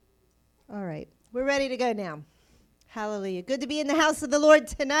All right. We're ready to go now. Hallelujah. Good to be in the house of the Lord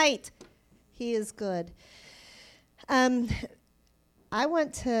tonight. He is good. I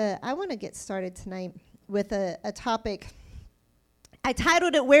want to get started tonight with a topic. I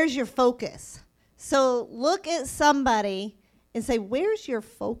titled it, Where's Your Focus? So look at somebody and say, where's your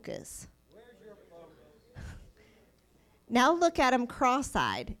focus? Where's your focus? Now look at them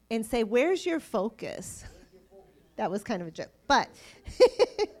cross-eyed and say, where's your focus? That was kind of a joke, but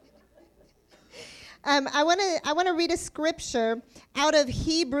I want to read a scripture out of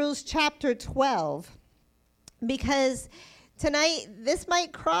Hebrews chapter 12, because tonight this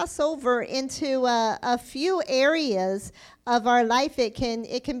might cross over into a few areas of our life. It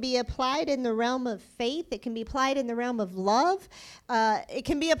can be applied in the realm of faith. It can be applied in the realm of love. It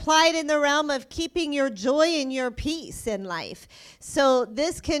can be applied in the realm of keeping your joy and your peace in life. So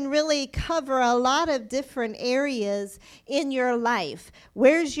this can really cover a lot of different areas in your life.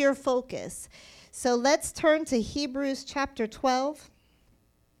 Where's your focus? So let's turn to Hebrews chapter 12.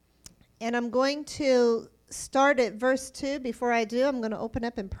 And I'm going to start at verse 2. Before I do, I'm going to open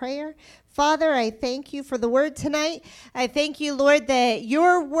up in prayer. Father, I thank you for the word tonight. I thank you, Lord, that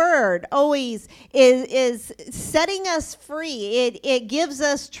your word always is setting us free. It gives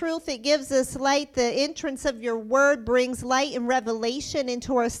us truth. It gives us light. The entrance of your word brings light and revelation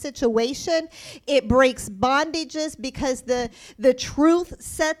into our situation. It breaks bondages because the truth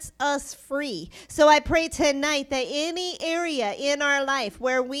sets us free. So I pray tonight that any area in our life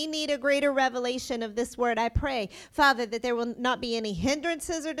where we need a greater revelation of this word, I pray, Father, that there will not be any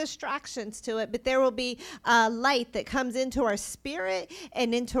hindrances or distractions to it, but there will be light that comes into our spirit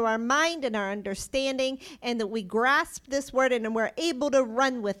and into our mind and our understanding, and that we grasp this word and we're able to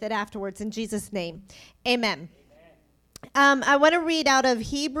run with it afterwards. In Jesus' name, amen. I want to read out of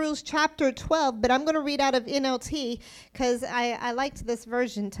Hebrews chapter 12, but I'm going to read out of NLT because I liked this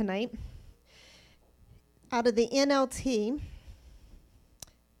version tonight. Out of the NLT,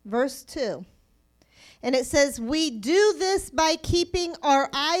 verse 2. And it says, we do this by keeping our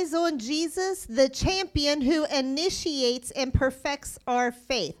eyes on Jesus, the champion who initiates and perfects our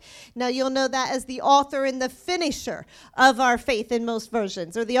faith. Now, you'll know that as the author and the finisher of our faith in most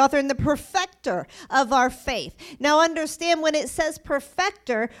versions, or the author and the perfecter of our faith. Now, understand when it says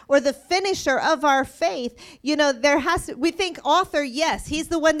perfecter or the finisher of our faith, you know, we think author, yes, he's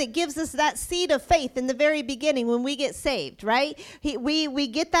the one that gives us that seed of faith in the very beginning when we get saved, right? We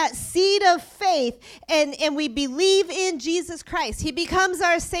get that seed of faith. And we believe in Jesus Christ. He becomes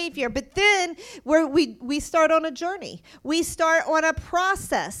our Savior. But then we start on a journey. We start on a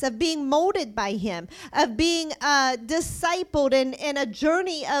process of being molded by Him, of being discipled in a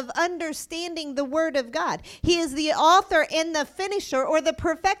journey of understanding the Word of God. He is the author and the finisher, or the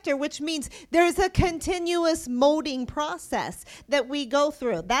perfecter, which means there's a continuous molding process that we go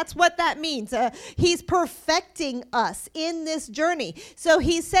through. That's what that means. He's perfecting us in this journey. So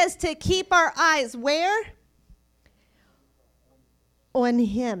He says to keep our eyes where? On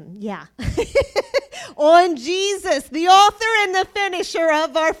Him, yeah. On Jesus, the author and the finisher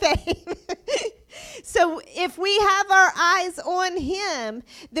of our faith. So if we have our eyes on Him,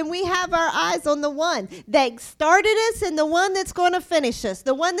 then we have our eyes on the one that started us and the one that's going to finish us,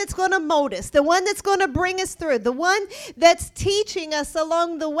 the one that's going to mold us, the one that's going to bring us through, the one that's teaching us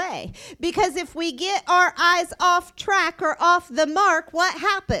along the way. Because if we get our eyes off track or off the mark, what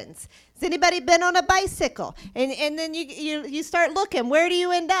happens? Has anybody been on a bicycle? And then you start looking. Where do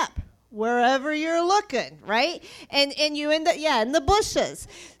you end up? Wherever you're looking, right? And you end up, in the bushes.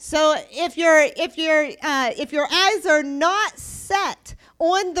 So if your eyes are not set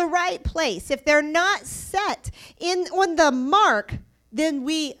on the right place, if they're not set on the mark, then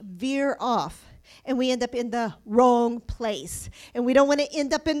we veer off. And we end up in the wrong place. And we don't want to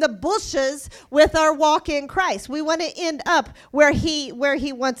end up in the bushes with our walk in Christ. We want to end up where He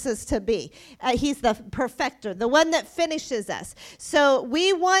wants us to be. He's the perfecter, the one that finishes us. So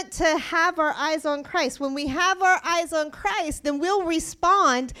we want to have our eyes on Christ. When we have our eyes on Christ, then we'll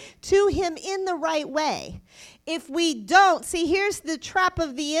respond to Him in the right way. If we don't, see, here's the trap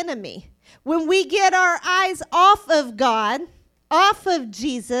of the enemy. When we get our eyes off of God, off of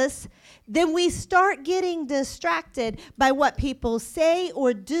Jesus, then we start getting distracted by what people say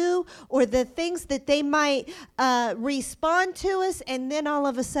or do, or the things that they might respond to us, and then all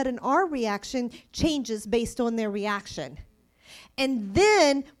of a sudden our reaction changes based on their reaction. And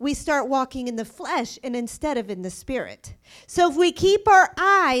then we start walking in the flesh and instead of in the spirit. So if we keep our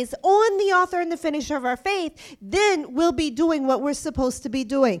eyes on the author and the finisher of our faith, then we'll be doing what we're supposed to be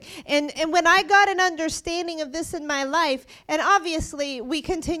doing. And when I got an understanding of this in my life, and obviously we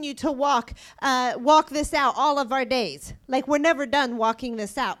continue to walk this out all of our days. Like we're never done walking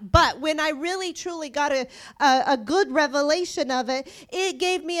this out. But when I really truly got a good revelation of it, it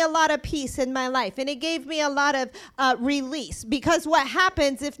gave me a lot of peace in my life. And it gave me a lot of release. Because what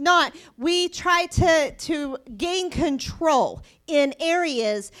happens, if not, we try to gain control in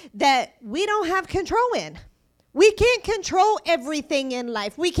areas that we don't have control in. We can't control everything in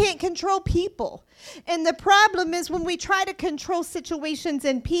life. We can't control people. And the problem is when we try to control situations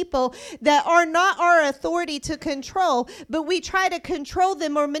and people that are not our authority to control, but we try to control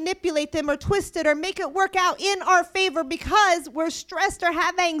them or manipulate them or twist it or make it work out in our favor because we're stressed or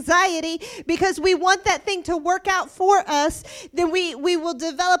have anxiety because we want that thing to work out for us, then we will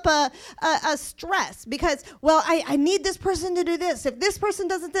develop a stress because, well, I need this person to do this. If this person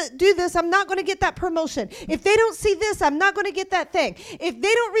doesn't do this, I'm not going to get that promotion. If they don't see this, I'm not going to get that thing. If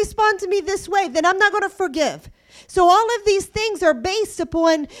they don't respond to me this way, then I'm not going to forgive. So all of these things are based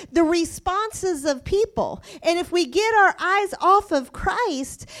upon the responses of people. And if we get our eyes off of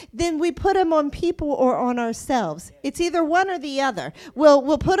Christ, then we put them on people or on ourselves. It's either one or the other.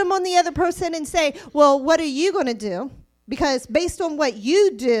 We'll put them on the other person and say, well, what are you going to do? Because based on what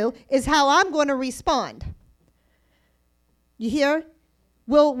you do is how I'm going to respond. You hear?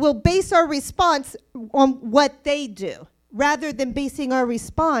 We'll base our response on what they do, rather than basing our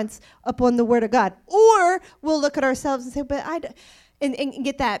response upon the word of God. Or we'll look at ourselves and say, but and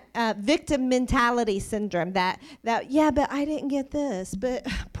get that victim mentality syndrome, that yeah, but I didn't get this, but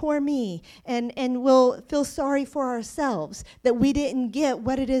poor me. And we'll feel sorry for ourselves that we didn't get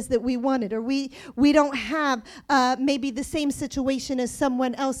what it is that we wanted, or we don't have maybe the same situation as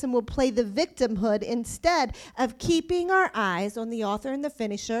someone else, and we'll play the victimhood instead of keeping our eyes on the author and the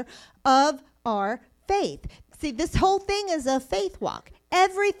finisher of our faith. See, this whole thing is a faith walk.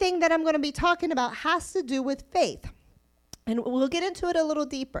 Everything that I'm going to be talking about has to do with faith. And we'll get into it a little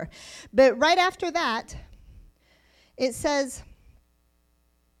deeper. But right after that, it says,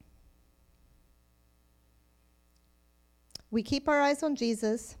 we keep our eyes on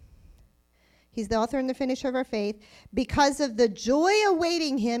Jesus. He's the author and the finisher of our faith. Because of the joy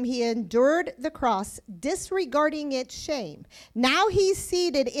awaiting him, he endured the cross, disregarding its shame. Now he's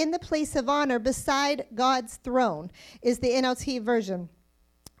seated in the place of honor beside God's throne, is the NLT version.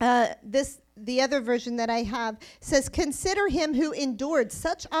 The other version that I have says, consider him who endured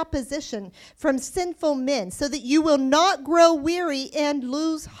such opposition from sinful men, so that you will not grow weary and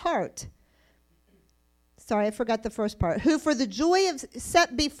lose heart. Sorry, I forgot the first part. Who for the joy of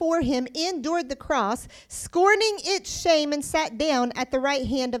set before him endured the cross, scorning its shame, and sat down at the right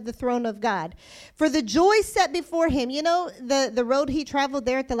hand of the throne of God. For the joy set before him, you know, the road he traveled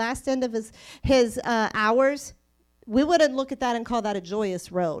there at the last end of his hours, we wouldn't look at that and call that a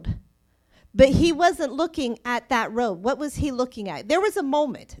joyous road. But he wasn't looking at that road. What was he looking at? There was a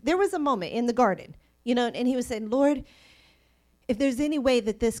moment in the garden, you know, and he was saying, Lord, if there's any way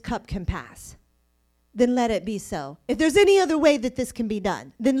that this cup can pass, then let it be so. If there's any other way that this can be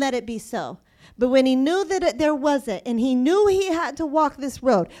done, then let it be so. But when he knew that there wasn't, and he knew he had to walk this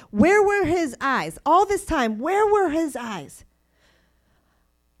road, where were his eyes? All this time, where were his eyes?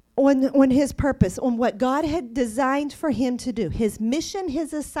 On his purpose, on what God had designed for him to do, his mission,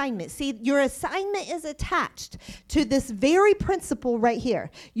 his assignment. See, your assignment is attached to this very principle right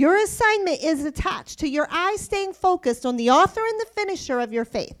here. Your assignment is attached to your eyes staying focused on the author and the finisher of your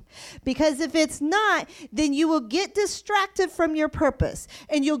faith. Because if it's not, then you will get distracted from your purpose,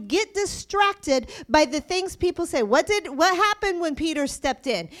 and you'll get distracted by the things people say. What happened when Peter stepped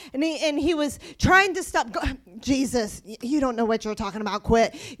in and he was trying to stop? Jesus, you don't know what you're talking about.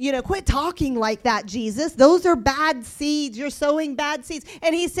 Quit talking like that, Jesus. Those are bad seeds. You're sowing bad seeds.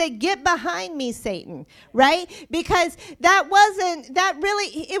 And he said, "Get behind me, Satan." Right? Because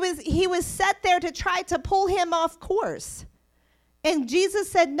he was set there to try to pull him off course. And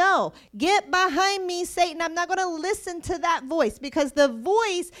Jesus said, no, get behind me, Satan. I'm not going to listen to that voice, because the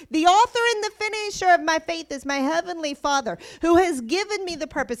voice, the author and the finisher of my faith, is my heavenly Father, who has given me the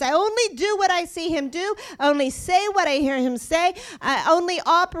purpose. I only do what I see him do. I only say what I hear him say. I only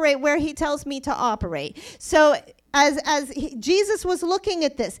operate where he tells me to operate. So Jesus was looking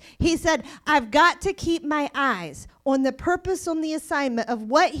at this, he said, I've got to keep my eyes on the purpose, on the assignment of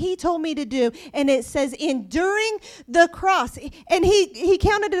what he told me to do. And it says enduring the cross. And he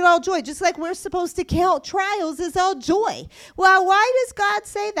counted it all joy, just like we're supposed to count trials as all joy. Well, why does God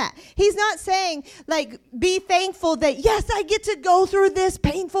say that? He's not saying, like, be thankful that, yes, I get to go through this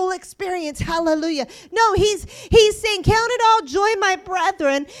painful experience. Hallelujah. No, he's saying, count it all joy, my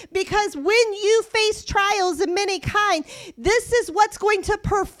brethren, because when you face trials of many kind, this is what's going to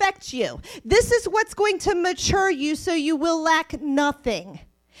perfect you. This is what's going to mature you so you will lack nothing.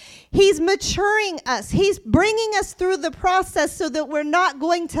 He's maturing us. He's bringing us through the process so that we're not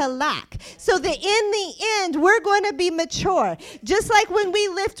going to lack. So that in the end, we're going to be mature. Just like when we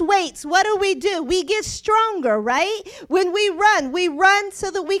lift weights, what do? We get stronger, right? When we run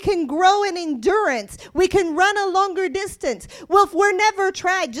so that we can grow in endurance. We can run a longer distance. Well, if we're never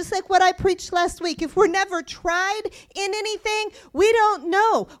tried, just like what I preached last week, if we're never tried in anything, we don't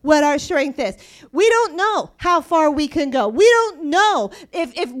know what our strength is. We don't know how far we can go. We don't know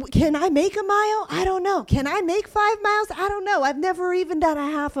if can I make a mile? I don't know. Can I make 5 miles? I don't know. I've never even done a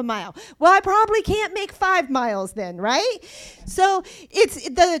half a mile. Well, I probably can't make 5 miles then, right? So it's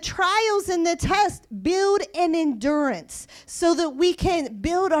the trials and the tests build an endurance so that we can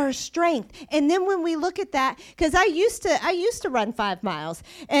build our strength. And then when we look at that, because I used to run 5 miles,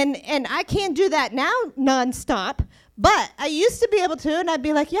 and I can't do that now nonstop. But I used to be able to, and I'd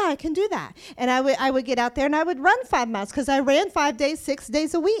be like, yeah, I can do that. And I would get out there and I would run 5 miles because I ran 5 days, 6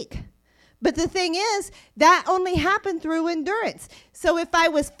 days a week. But the thing is, that only happened through endurance. So if I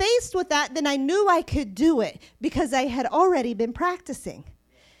was faced with that, then I knew I could do it because I had already been practicing.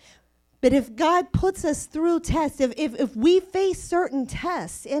 But if God puts us through tests, if we face certain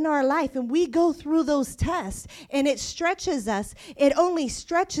tests in our life and we go through those tests and it stretches us, it only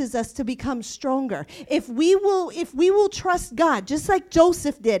stretches us to become stronger. If we will trust God, just like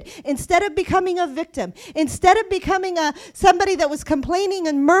Joseph did, instead of becoming a victim, instead of becoming somebody that was complaining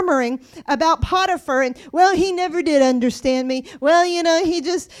and murmuring about Potiphar and, well, he never did understand me. Well, he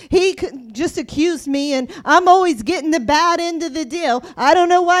just accused me and I'm always getting the bad end of the deal. I don't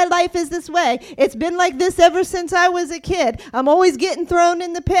know why life is this way. It's been like this ever since I was a kid. I'm always getting thrown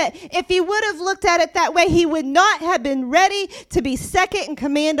in the pit. If he would have looked at it that way, he would not have been ready to be second in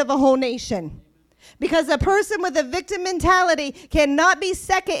command of a whole nation. Because a person with a victim mentality cannot be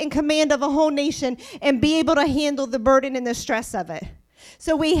second in command of a whole nation and be able to handle the burden and the stress of it.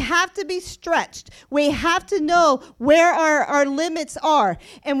 So we have to be stretched. We have to know where our limits are.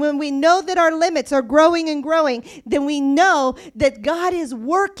 And when we know that our limits are growing and growing, then we know that God is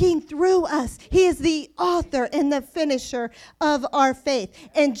working through us. He is the author and the finisher of our faith.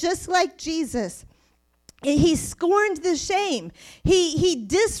 And just like Jesus, he scorned the shame. He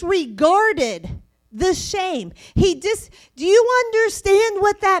disregarded the shame. Do you understand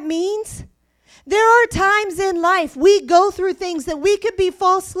what that means? There are times in life we go through things that we could be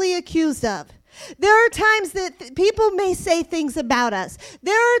falsely accused of. There are times that people may say things about us.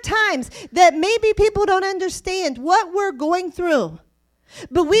 There are times that maybe people don't understand what we're going through.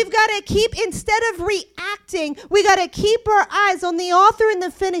 But we've got to keep, instead of reacting, we got to keep our eyes on the author and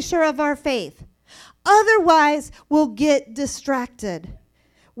the finisher of our faith. Otherwise, we'll get distracted.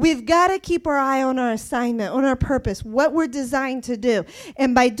 We've got to keep our eye on our assignment, on our purpose, what we're designed to do.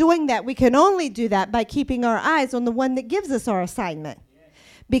 And by doing that, we can only do that by keeping our eyes on the one that gives us our assignment.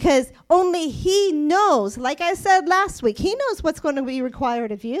 Because only he knows, like I said last week, he knows what's going to be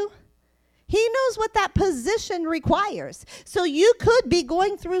required of you. He knows what that position requires. So you could be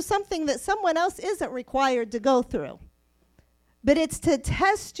going through something that someone else isn't required to go through. But it's to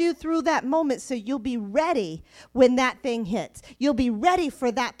test you through that moment so you'll be ready when that thing hits. You'll be ready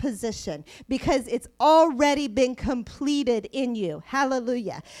for that position because it's already been completed in you.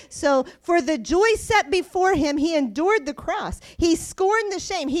 Hallelujah. So for the joy set before him, he endured the cross. He scorned the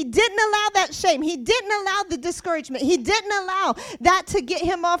shame. He didn't allow that shame. He didn't allow the discouragement. He didn't allow that to get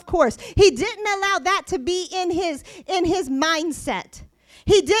him off course. He didn't allow that to be in his mindset.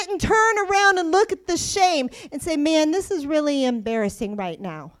 He didn't turn around and look at the shame and say, man, this is really embarrassing right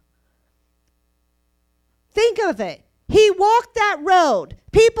now. Think of it. He walked that road,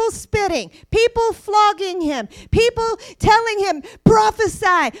 people spitting, people flogging him, people telling him,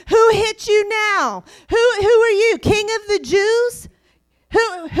 prophesy, who hit you now? Who are you, King of the Jews?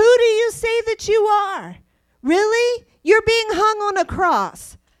 Who do you say that you are? Really? You're being hung on a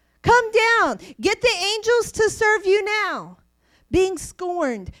cross. Come down. Get the angels to serve you now. Being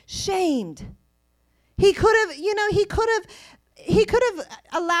scorned, shamed. He could have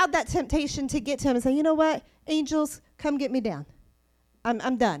allowed that temptation to get to him and say, you know what, angels, come get me down.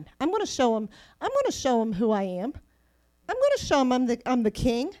 I'm done. I'm going to show him who I am. I'm going to show him I'm the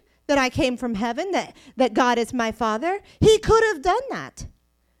king, that I came from heaven, that God is my Father. He could have done that.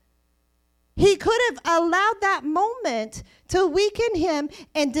 He could have allowed that moment to weaken him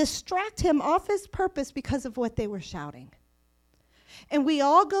and distract him off his purpose because of what they were shouting. And we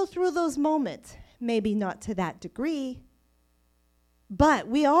all go through those moments, maybe not to that degree, but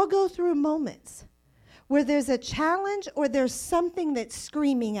we all go through moments where there's a challenge or there's something that's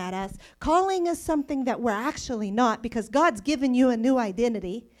screaming at us, calling us something that we're actually not, because God's given you a new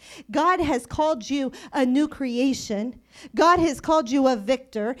identity. God has called you a new creation. God has called you a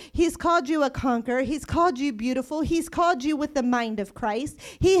victor. He's called you a conqueror. He's called you beautiful. He's called you with the mind of Christ.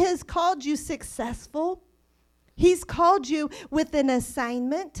 He has called you successful. He's called you with an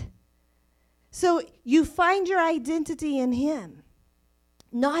assignment. So you find your identity in him,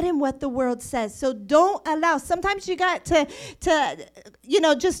 not in what the world says. So don't allow. Sometimes you got to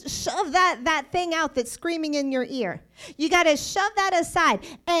just shove that thing out that's screaming in your ear. You got to shove that aside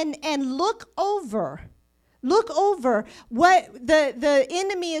and look over what the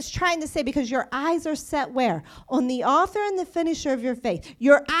enemy is trying to say, because your eyes are set where? On the author and the finisher of your faith.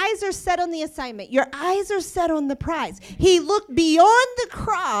 Your eyes are set on the assignment. Your eyes are set on the prize. He looked beyond the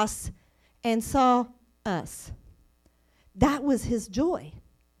cross and saw us. That was his joy.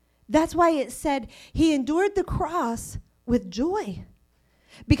 That's why it said he endured the cross with joy,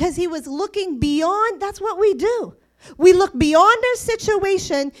 because he was looking beyond. That's what we do. We look beyond our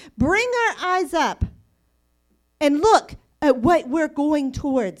situation, bring our eyes up, and look at what we're going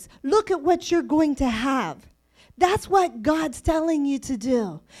towards. Look at what you're going to have. That's what God's telling you to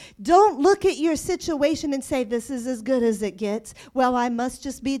do. Don't look at your situation and say, this is as good as it gets. Well, I must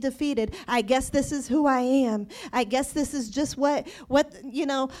just be defeated. I guess this is who I am. I guess this is just what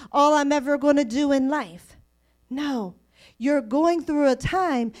all I'm ever going to do in life. No, you're going through a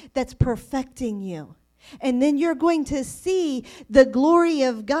time that's perfecting you. And then you're going to see the glory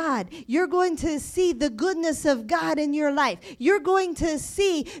of God. You're going to see the goodness of God in your life. You're going to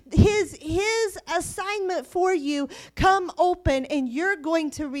see his assignment for you come open, and you're going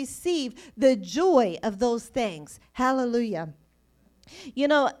to receive the joy of those things. Hallelujah. You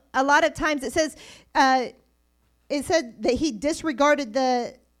know, a lot of times it said that he disregarded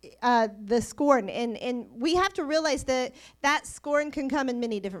the scorn. And we have to realize that scorn can come in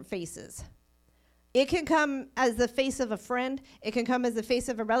many different faces. It can come as the face of a friend. It can come as the face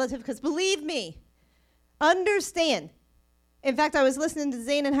of a relative. Because believe me, understand. In fact, I was listening to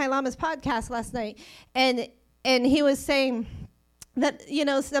Zayn and Hailama's podcast last night, and he was saying that,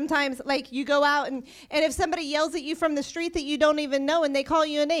 sometimes, like, you go out, and if somebody yells at you from the street that you don't even know and they call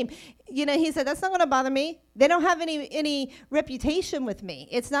you a name, he said, that's not going to bother me. They don't have any reputation with me.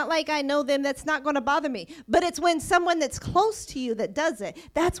 It's not like I know them. That's not going to bother me. But it's when someone that's close to you that does it,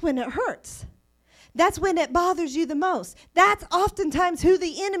 that's when it hurts. That's when it bothers you the most. That's oftentimes who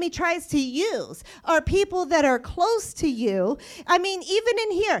the enemy tries to use, are people that are close to you. I mean, even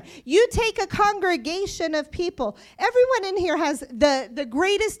in here, you take a congregation of people. Everyone in here has the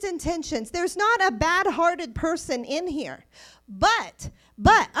greatest intentions. There's not a bad-hearted person in here. But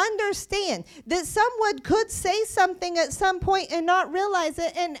understand that someone could say something at some point and not realize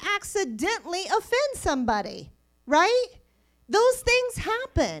it and accidentally offend somebody, right? Those things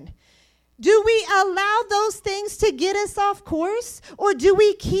happen. Do we allow those things to get us off course, or do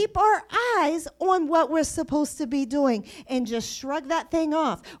we keep our eyes on what we're supposed to be doing and just shrug that thing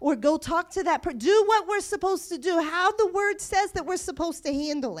off, or go talk to that person, do what we're supposed to do, how the word says that we're supposed to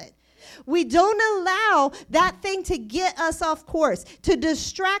handle it? We don't allow that thing to get us off course, to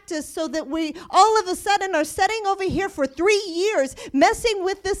distract us, so that we all of a sudden are sitting over here for 3 years messing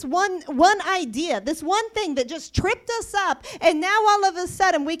with this one idea, this one thing that just tripped us up, and now all of a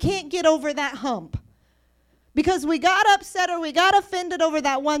sudden we can't get over that hump. Because we got upset or we got offended over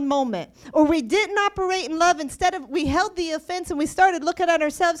that one moment. Or we didn't operate in love. Instead of, we held the offense and we started looking at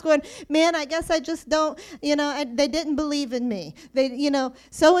ourselves going, man, I guess I just don't, they didn't believe in me. They,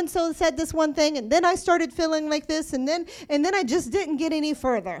 so-and-so said this one thing, and then I started feeling like this, and then I just didn't get any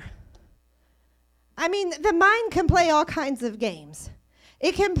further. I mean, the mind can play all kinds of games.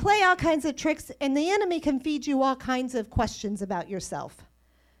 It can play all kinds of tricks, and the enemy can feed you all kinds of questions about yourself.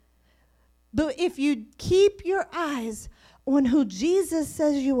 But if you keep your eyes on who Jesus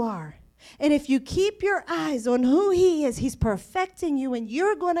says you are, and if you keep your eyes on who he is, he's perfecting you, and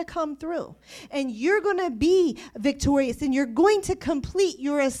you're going to come through, and you're going to be victorious, and you're going to complete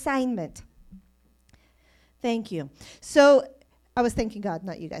your assignment. Thank you. So I was thanking God,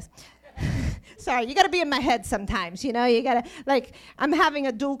 not you guys. Sorry, you got to be in my head sometimes, you got to, I'm having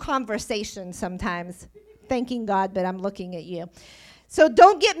a dual conversation sometimes, thanking God, but I'm looking at you. So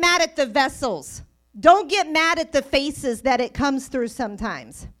don't get mad at the vessels. Don't get mad at the faces that it comes through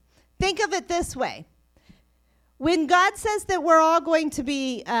sometimes. Think of it this way. When God says that we're all going to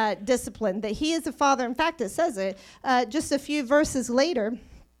be disciplined, that he is a father, in fact, it says it just a few verses later.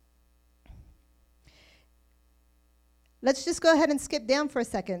 Let's just go ahead and skip down for a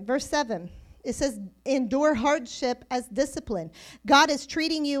second. Verse 7, it says, endure hardship as discipline. God is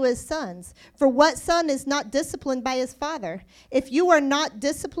treating you as sons. For what son is not disciplined by his father? If you are not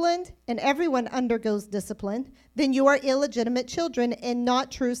disciplined, and everyone undergoes discipline, then you are illegitimate children and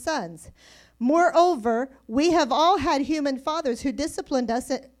not true sons. Moreover, we have all had human fathers who disciplined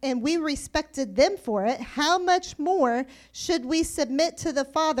us, and we respected them for it. How much more should we submit to the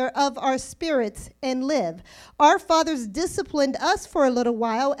Father of our spirits and live? Our fathers disciplined us for a little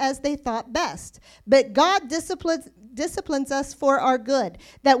while as they thought best, but God disciplines us for our good,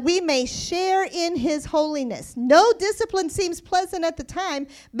 that we may share in his holiness. No discipline seems pleasant at the time,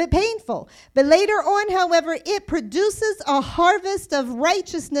 but painful. But later on, however, it produces a harvest of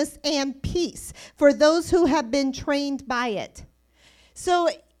righteousness and peace for those who have been trained by it. So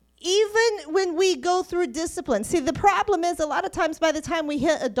even when we go through discipline, see, the problem is a lot of times by the time we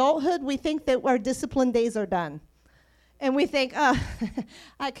hit adulthood, we think that our discipline days are done. And we think, oh,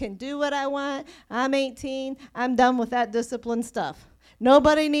 I can do what I want. I'm 18. I'm done with that discipline stuff.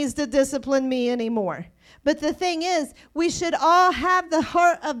 Nobody needs to discipline me anymore. But the thing is, we should all have the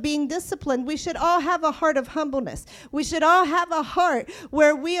heart of being disciplined. We should all have a heart of humbleness. We should all have a heart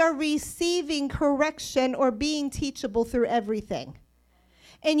where we are receiving correction or being teachable through everything.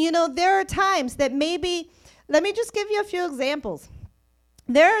 And, you know, there are times that maybe, let me just give you a few examples.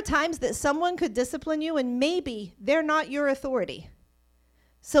 There are times that someone could discipline you and maybe they're not your authority.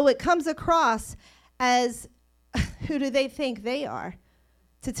 So it comes across as, who do they think they are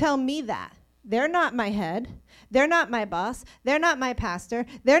to tell me that? They're not my head. They're not my boss. They're not my pastor.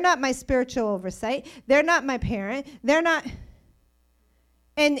 They're not my spiritual oversight. They're not my parent. They're not.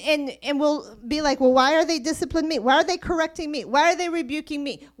 And we'll be like, well, why are they disciplining me? Why are they correcting me? Why are they rebuking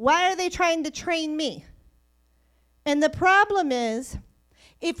me? Why are they trying to train me? And the problem is,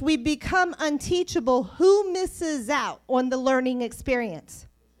 if we become unteachable, who misses out on the learning experience?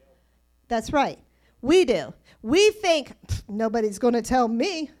 That's right. We do. We think, nobody's going to tell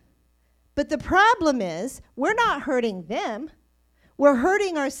me. But the problem is, we're not hurting them. We're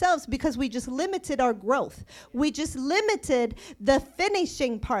hurting ourselves because we just limited our growth. We just limited the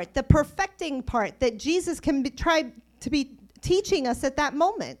finishing part, the perfecting part that Jesus can try to be teaching us at that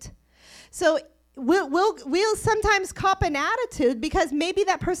moment. So We'll sometimes cop an attitude because maybe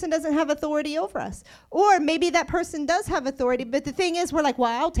that person doesn't have authority over us. Or maybe that person does have authority, but the thing is, we're like,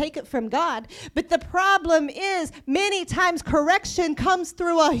 well, I'll take it from God. But the problem is, many times correction comes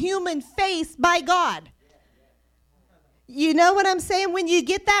through a human face by God. You know what I'm saying? When you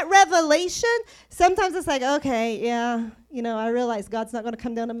get that revelation, sometimes it's like, okay, yeah, you know, I realize God's not going to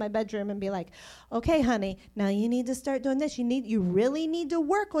come down to my bedroom and be like, okay, honey, now you need to start doing this. You really need to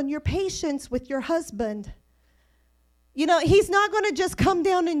work on your patience with your husband. You know, he's not going to just come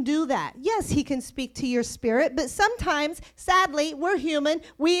down and do that. Yes, he can speak to your spirit, but sometimes, sadly, we're human.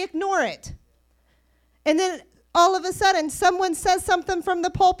 We ignore it. And then all of a sudden, someone says something from the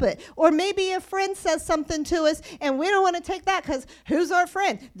pulpit, or maybe a friend says something to us, and we don't want to take that because who's our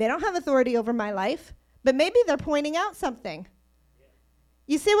friend? They don't have authority over my life, but maybe they're pointing out something.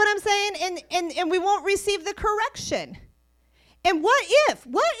 You see what I'm saying? And we won't receive the correction. And what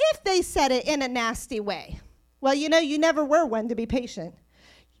if they said it in a nasty way? Well, you know, you never were one to be patient.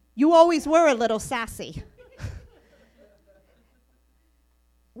 You always were a little sassy.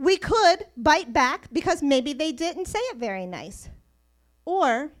 We could bite back because maybe they didn't say it very nice.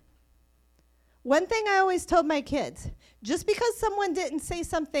 Or, one thing I always told my kids, just because someone didn't say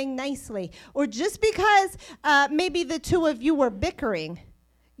something nicely, or just because maybe the two of you were bickering,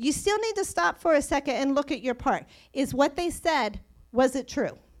 you still need to stop for a second and look at your part. Is what they said, was it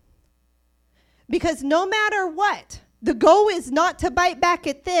true? Because no matter what, the goal is not to bite back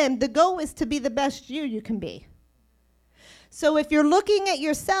at them. The goal is to be the best you can be. So if you're looking at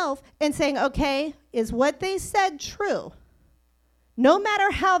yourself and saying, okay, is what they said true? No matter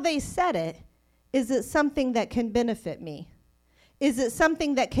how they said it, is it something that can benefit me? Is it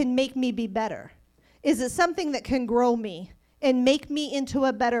something that can make me be better? Is it something that can grow me and make me into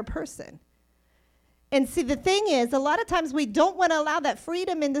a better person? And see, the thing is, a lot of times we don't want to allow that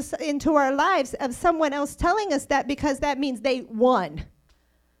freedom into our lives of someone else telling us that because that means they won.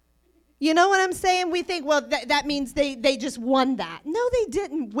 You know what I'm saying? We think, well, that means they just won that. No, they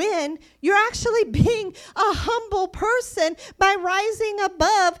didn't win. You're actually being a humble person by rising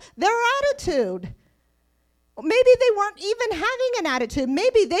above their attitude. Maybe they weren't even having an attitude.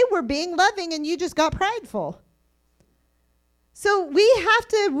 Maybe they were being loving and you just got prideful. So we have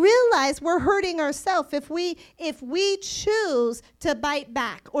to realize we're hurting ourselves if we choose to bite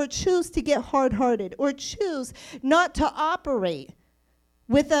back or choose to get hard-hearted or choose not to operate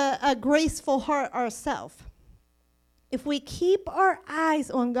with a graceful heart ourselves. If we keep our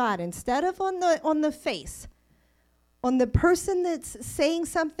eyes on God instead of on the face, on the person that's saying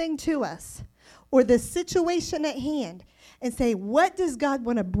something to us or the situation at hand, and say, what does God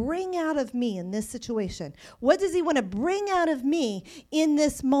want to bring out of me in this situation? What does he want to bring out of me in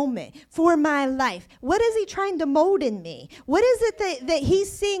this moment for my life? What is he trying to mold in me? What is it that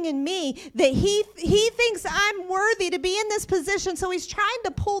he's seeing in me that he thinks I'm worthy to be in this position, so he's trying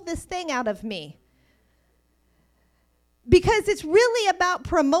to pull this thing out of me? Because it's really about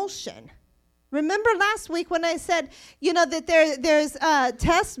promotion. Remember last week when I said, that there's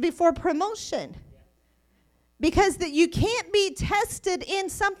tests before promotion? Because that you can't be tested in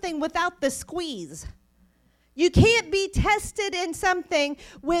something without the squeeze. You can't be tested in something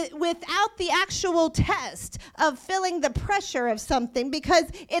without the actual test of feeling the pressure of something, because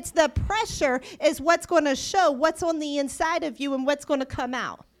it's the pressure is what's going to show what's on the inside of you and what's going to come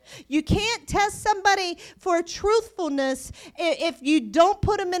out. You can't test somebody for truthfulness if you don't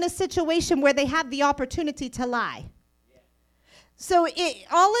put them in a situation where they have the opportunity to lie. So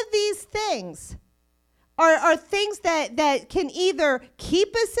all of these things are things that can either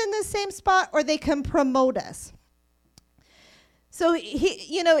keep us in the same spot or they can promote us. So,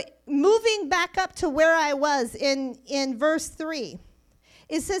 moving back up to where I was in verse 3,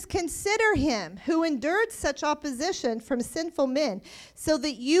 it says, consider him who endured such opposition from sinful men, so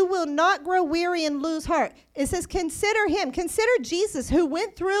that you will not grow weary and lose heart. It says, consider him. Consider Jesus, who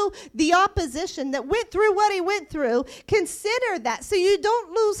went through the opposition, that went through what he went through. Consider that so you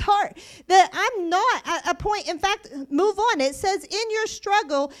don't lose heart. That I'm not at a point, in fact, move on. It says, in your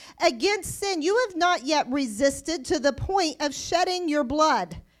struggle against sin, you have not yet resisted to the point of shedding your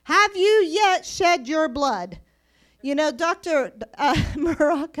blood. Have you yet shed your blood? Dr.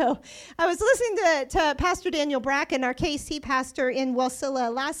 Morocco, I was listening to Pastor Daniel Bracken, our KC pastor in Wasilla,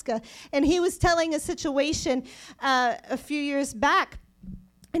 Alaska, and he was telling a situation a few years back.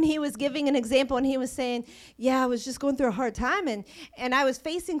 And he was giving an example, and he was saying, I was just going through a hard time, and I was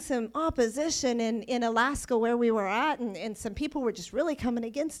facing some opposition in Alaska where we were at, and some people were just really coming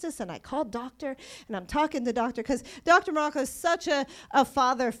against us, and I called Doctor, and I'm talking to Doctor, because Dr. Morocco is such a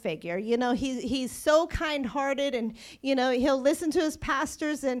father figure. He's so kind-hearted, and, he'll listen to his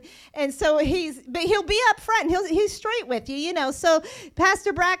pastors, and so but he'll be up front, and he's straight with you, So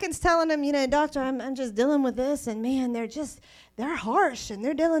Pastor Bracken's telling him, Doctor, I'm just dealing with this, and man, they're harsh, and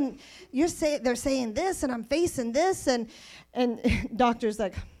they're saying this, and I'm facing this, and Doctor's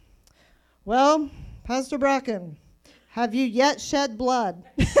like, well, Pastor Bracken, have you yet shed blood?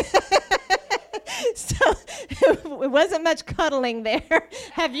 So it wasn't much cuddling there.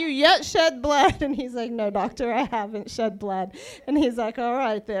 Have you yet shed blood? And he's like, no, Doctor, I haven't shed blood. And he's like, all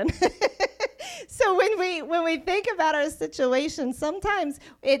right then. So when we think about our situation, sometimes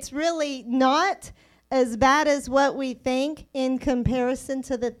it's really not as bad as what we think in comparison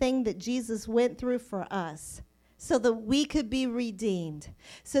to the thing that Jesus went through for us, so that we could be redeemed,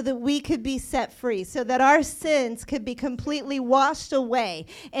 so that we could be set free, so that our sins could be completely washed away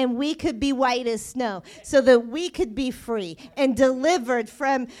and we could be white as snow, so that we could be free and delivered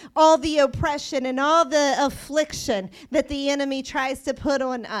from all the oppression and all the affliction that the enemy tries to put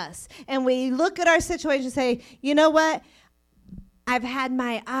on us. And we look at our situation and say, you know what? I've had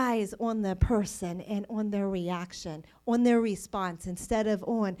my eyes on the person and on their reaction, on their response, instead of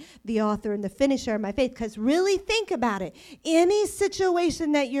on the author and the finisher of my faith. Because really think about it. Any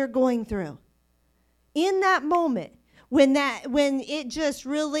situation that you're going through, in that moment, when it just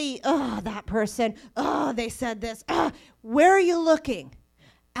really, that person, they said this, where are you looking?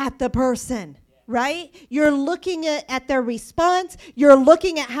 At the person. Right? You're looking at their response. You're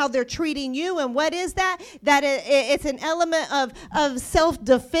looking at how they're treating you. And what is that? That it's an element of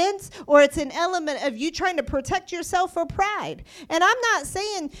self-defense, or it's an element of you trying to protect yourself or pride. And I'm not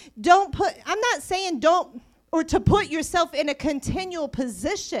saying don't or to put yourself in a continual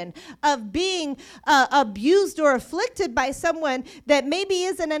position of being abused or afflicted by someone that maybe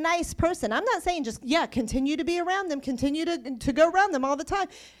isn't a nice person. I'm not saying just, continue to be around them, continue to go around them all the time.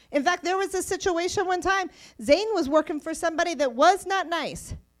 In fact, there was a situation one time, Zane was working for somebody that was not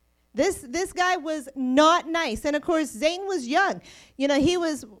nice. This guy was not nice. And, of course, Zane was young. He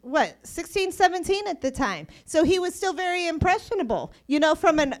was, 16, 17 at the time. So he was still very impressionable,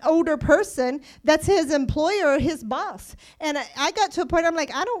 from an older person that's his employer or his boss. And I got to a point, I'm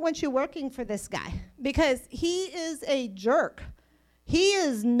like, I don't want you working for this guy because he is a jerk. He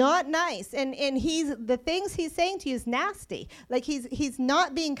is not nice, and he's the things he's saying to you is nasty. Like he's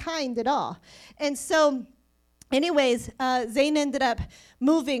not being kind at all. And so, anyways, Zane ended up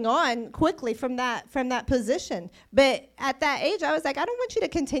moving on quickly from that position. But at that age, I was like, I don't want you to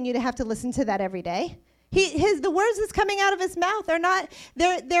continue to have to listen to that every day. The words that's coming out of his mouth are not.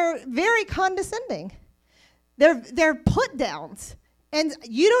 They're very condescending. They're put downs, and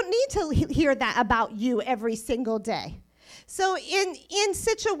you don't need to hear that about you every single day. So in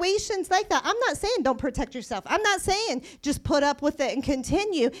situations like that, I'm not saying don't protect yourself. I'm not saying just put up with it and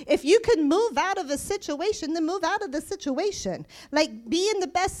continue. If you can move out of a situation, then move out of the situation. Like, be in the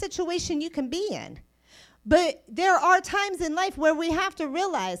best situation you can be in. But there are times in life where we have to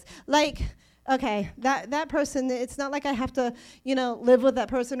realize, like, okay, that person, it's not like I have to, live with that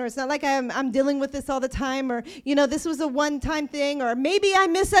person, or it's not like I'm dealing with this all the time, or, this was a one-time thing, or maybe I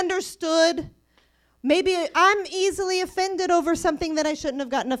misunderstood. Maybe I'm easily offended over something that I shouldn't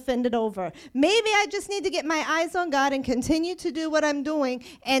have gotten offended over. Maybe I just need to get my eyes on God and continue to do what I'm doing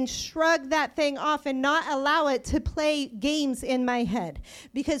and shrug that thing off and not allow it to play games in my head.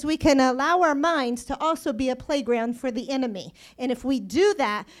 Because we can allow our minds to also be a playground for the enemy. And if we do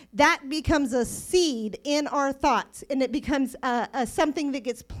that, that becomes a seed in our thoughts, and it becomes something that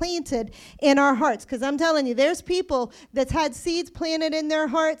gets planted in our hearts. Because I'm telling you, there's people that's had seeds planted in their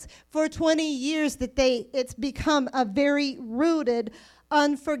hearts for 20 years that it's become a very rooted,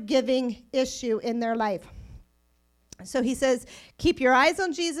 unforgiving issue in their life. So he says, keep your eyes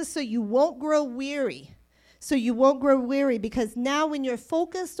on Jesus so you won't grow weary. So you won't grow weary, because now when you're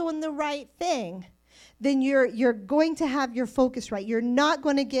focused on the right thing, then you're going to have your focus right. You're not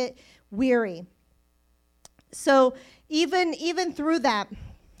going to get weary. So even through that,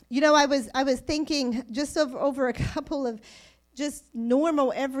 I was thinking just over a couple of just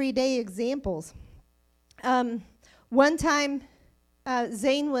normal everyday examples. One time,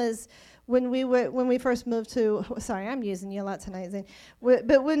 Zane was, when we first moved to, sorry, I'm using you a lot tonight, Zane.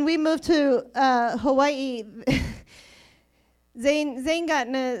 But when we moved to Hawaii, Zane got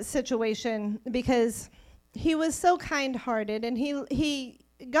in a situation because he was so kind-hearted, and he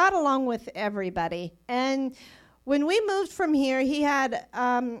got along with everybody. And when we moved from here, he had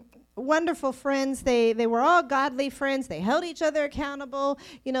wonderful friends. They were all godly friends. They held each other accountable.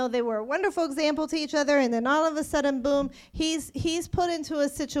 They were a wonderful example to each other. And then all of a sudden, boom, he's put into a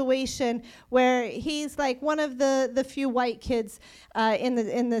situation where he's like one of the few white kids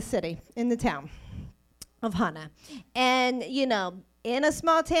in the city, in the town of Hana. And, in a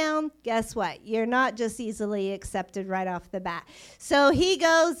small town, guess what? You're not just easily accepted right off the bat. So he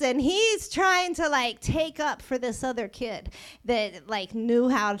goes and he's trying to take up for this other kid that knew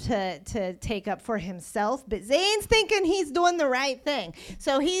how to take up for himself. But Zane's thinking he's doing the right thing.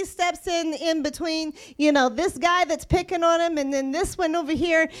 So he steps in between, this guy that's picking on him, and then this one over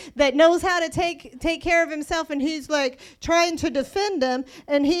here that knows how to take care of himself, and he's trying to defend him,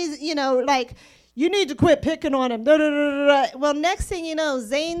 and he's, you need to quit picking on him. Da, da, da, da. Well, next thing you know,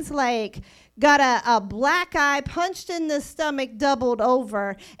 Zane's got a black eye, punched in the stomach, doubled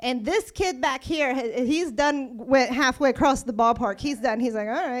over. And this kid back here, he's went halfway across the ballpark. He's done. He's like,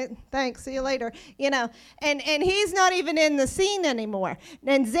 all right, thanks, see you later. And he's not even in the scene anymore.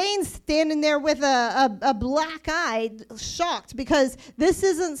 And Zane's standing there with a black eye, shocked, because this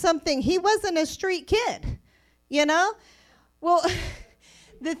isn't something, he wasn't a street kid, Well,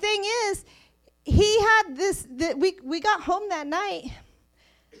 the thing is, he had this, we got home that night,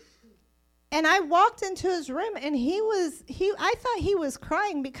 and I walked into his room, and I thought he was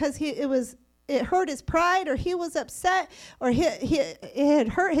crying because it hurt his pride, or he was upset, or it had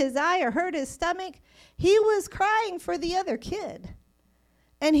hurt his eye or hurt his stomach. He was crying for the other kid,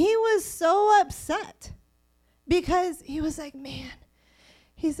 and he was so upset because he was like, man,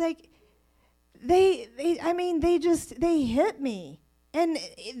 he's like, they hit me. And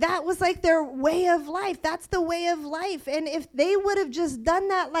that was their way of life. That's the way of life. And if they would have just done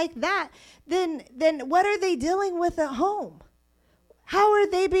that like that, then what are they dealing with at home? How are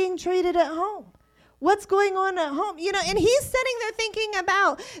they being treated at home? What's going on at home? And he's sitting there thinking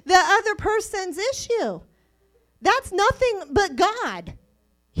about the other person's issue. That's nothing but God.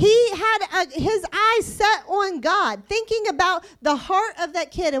 He had his eyes set on God, thinking about the heart of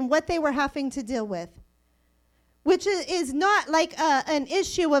that kid and what they were having to deal with. Which is not an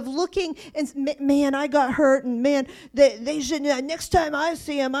issue of looking and, man, I got hurt, and man, they should. Next time I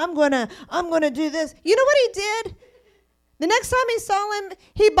see him, I'm gonna do this. You know what he did? The next time he saw him,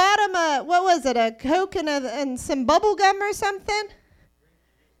 he bought him a Coke and some bubble gum or something,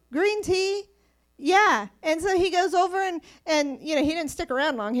 green tea. Yeah. And so he goes over and he didn't stick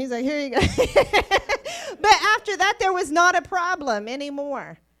around long. He's like, here you go. But after that, there was not a problem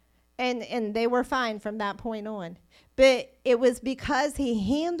anymore. And they were fine from that point on. But it was because he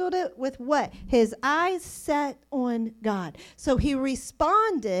handled it with what? His eyes set on God. So he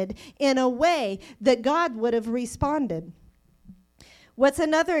responded in a way that God would have responded. What's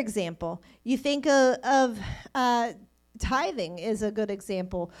another example? You think of tithing is a good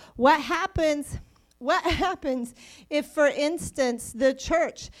example. What happens if, for instance, the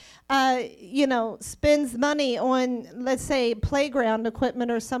church, spends money on, let's say, playground equipment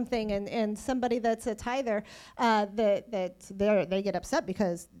or something, and somebody that's a tither, they get upset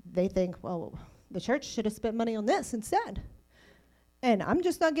because they think, well, the church should have spent money on this instead. And I'm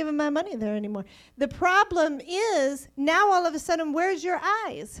just not giving my money there anymore. The problem is, now all of a sudden, where's your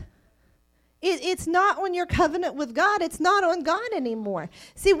eyes? It's not on your covenant with God. It's not on God anymore.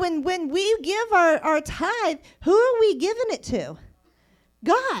 See, when we give our tithe, who are we giving it to?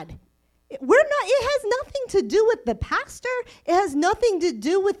 God. It has nothing to do with the pastor. It has nothing to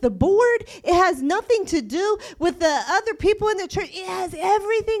do with the board. It has nothing to do with the other people in the church. It has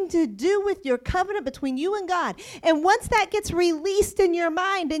everything to do with your covenant between you and God. And once that gets released in your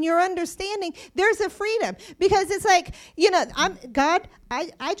mind and your understanding, there's a freedom. Because it's like, God,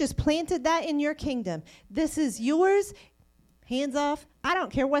 I just planted that in your kingdom. This is yours. Hands off. I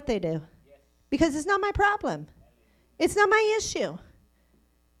don't care what they do. Because it's not my problem. It's not my issue.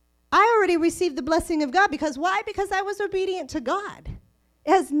 I already received the blessing of God. Because why? Because I was obedient to God.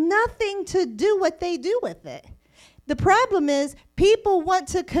 It has nothing to do what they do with it. The problem is people want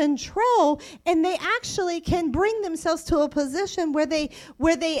to control, and they actually can bring themselves to a position where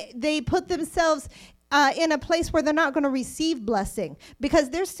they put themselves in a place where they're not going to receive blessing because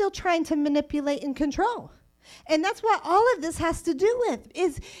they're still trying to manipulate and control. And that's what all of this has to do with,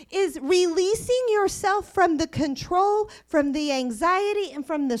 is releasing yourself from the control, from the anxiety, and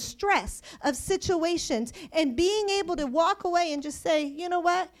from the stress of situations, and being able to walk away and just say, you know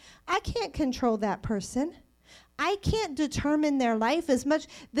what? I can't control that person. I can't determine their life as much.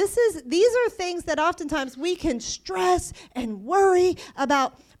 These are things that oftentimes we can stress and worry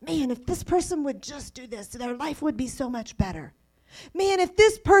about. Man, if this person would just do this, their life would be so much better. Man, if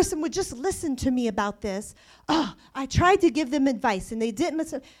this person would just listen to me about this. Oh, I tried to give them advice and they didn't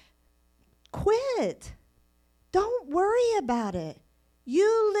listen. Quit. Don't worry about it.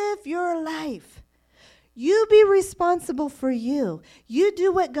 You live your life. You be responsible for you. You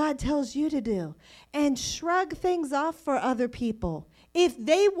do what God tells you to do. And shrug things off for other people. If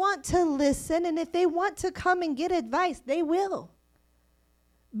they want to listen and if they want to come and get advice, they will.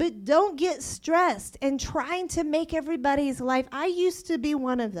 But don't get stressed and trying to make everybody's life. I used to be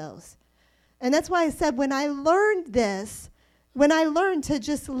one of those. And that's why I said when I learned to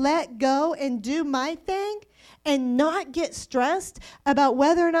just let go and do my thing and not get stressed about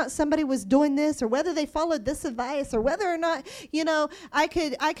whether or not somebody was doing this or whether they followed this advice or whether or not, I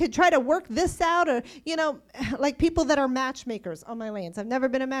could try to work this out or, like people that are matchmakers on my lands. I've never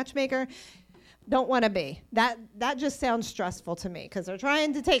been a matchmaker. Don't want to be. That just sounds stressful to me because they're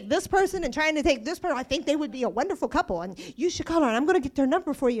trying to take this person and trying to take this person. I think they would be a wonderful couple, and you should call her, and I'm going to get their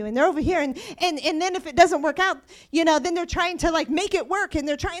number for you, and they're over here, and then if it doesn't work out, then they're trying to, make it work, and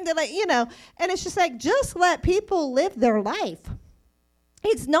they're trying to, and it's just just let people live their life.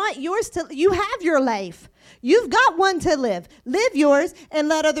 It's not yours you have your life. You've got one to live. Live yours and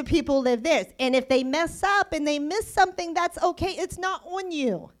let other people live theirs. And if they mess up and they miss something, that's okay. It's not on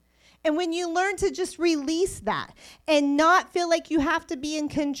you. And when you learn to just release that and not feel like you have to be in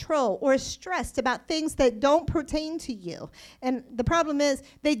control or stressed about things that don't pertain to you. And the problem is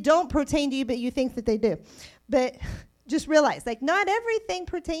they don't pertain to you, but you think that they do. But just realize, not everything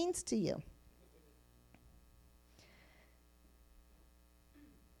pertains to you.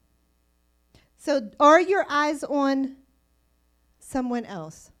 So are your eyes on someone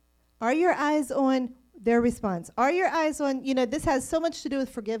else? Are your eyes on their response? Are your eyes on, this has so much to do with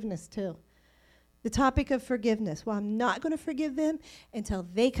forgiveness too. The topic of forgiveness. Well, I'm not going to forgive them until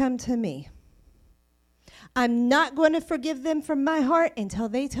they come to me. I'm not going to forgive them from my heart until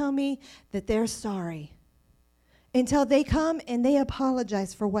they tell me that they're sorry. Until they come and they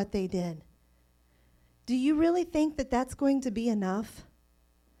apologize for what they did. Do you really think that that's going to be enough?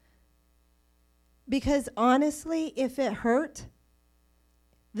 Because honestly, if it hurt,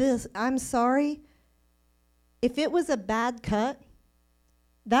 I'm sorry, if it was a bad cut,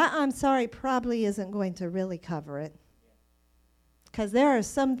 that I'm sorry probably isn't going to really cover it. Because there are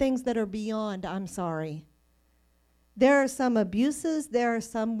some things that are beyond I'm sorry. There are some abuses, there are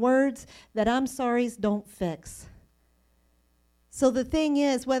some words that I'm sorries don't fix. So the thing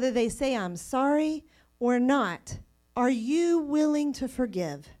is, whether they say I'm sorry or not, are you willing to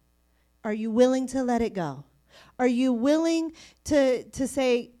forgive? Are you willing to let it go? Are you willing to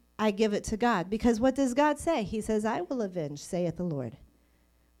say, I give it to God? Because what does God say? He says, I will avenge, saith the Lord.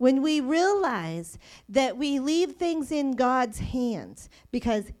 When we realize that we leave things in God's hands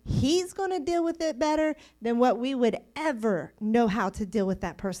because he's going to deal with it better than what we would ever know how to deal with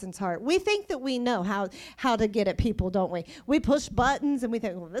that person's heart. We think that we know how to get at people, don't we? We push buttons and we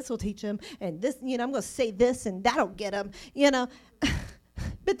think, well, this will teach them, and this, I'm going to say this and that'll get them,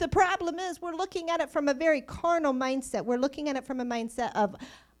 But the problem is we're looking at it from a very carnal mindset. We're looking at it from a mindset of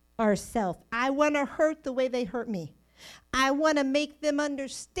ourself. I want to hurt the way they hurt me. I want to make them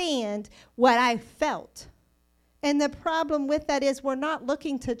understand what I felt. And the problem with that is we're not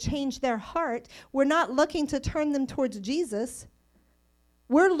looking to change their heart. We're not looking to turn them towards Jesus.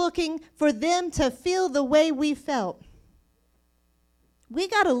 We're looking for them to feel the way we felt. We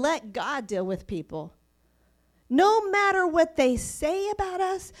got to let God deal with people. No matter what they say about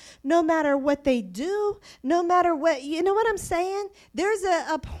us, no matter what they do, no matter what, you know what I'm saying? There's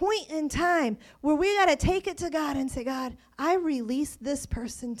a point in time where we got to take it to God and say, God, I release this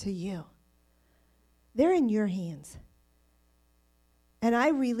person to you. They're in your hands. And I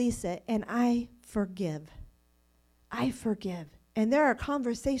release it and I forgive. I forgive. And there are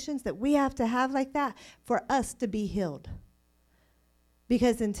conversations that we have to have like that for us to be healed.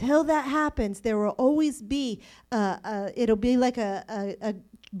 Because until that happens, there will always be, it'll be like a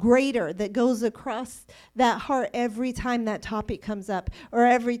grater that goes across that heart every time that topic comes up, or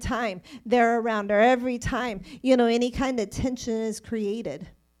every time they're around, or every time, any kind of tension is created.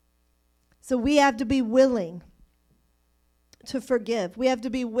 So we have to be willing to forgive. We have to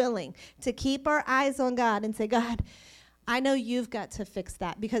be willing to keep our eyes on God and say, God, I know you've got to fix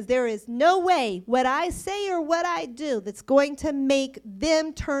that, because there is no way what I say or what I do that's going to make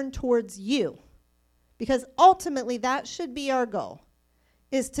them turn towards you. Because ultimately that should be our goal,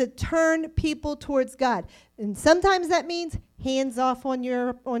 is to turn people towards God. And sometimes that means hands off on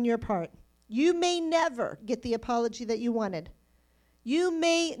your part. You may never get the apology that you wanted. You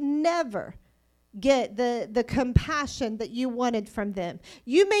may never get the compassion that you wanted from them.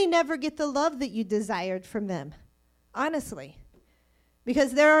 You may never get the love that you desired from them. Honestly,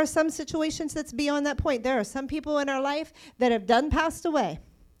 because there are some situations that's beyond that point. There are some people in our life that have done passed away,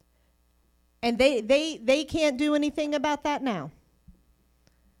 and they can't do anything about that now.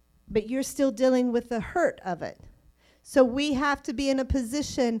 But you're still dealing with the hurt of it. So we have to be in a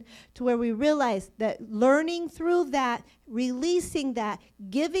position to where we realize that learning through that, releasing that,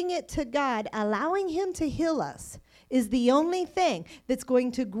 giving it to God, allowing him to heal us is the only thing that's going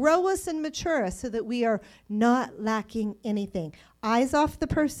to grow us and mature us so that we are not lacking anything. Eyes off the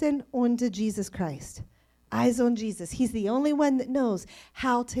person, onto Jesus Christ. Eyes on Jesus. He's the only one that knows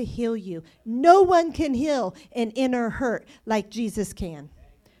how to heal you. No one can heal an inner hurt like Jesus can.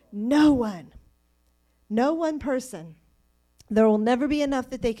 No one. No one person. There will never be enough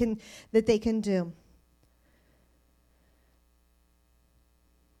that they can do.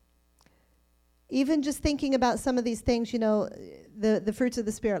 Even just thinking about some of these things, the fruits of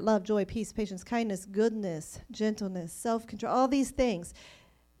the Spirit, love, joy, peace, patience, kindness, goodness, gentleness, self-control, all these things.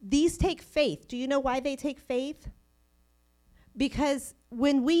 These take faith. Do you know why they take faith? Because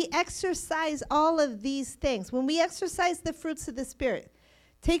when we exercise all of these things, when we exercise the fruits of the Spirit,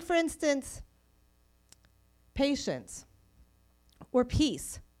 take, for instance, patience or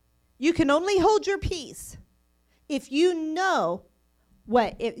peace. You can only hold your peace if you know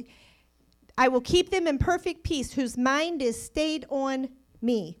I will keep them in perfect peace whose mind is stayed on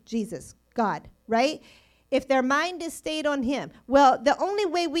me, Jesus, God, right? If their mind is stayed on him. Well, the only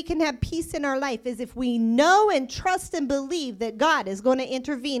way we can have peace in our life is if we know and trust and believe that God is going to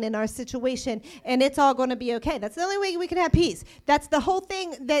intervene in our situation and it's all going to be okay. That's the only way we can have peace. That's the whole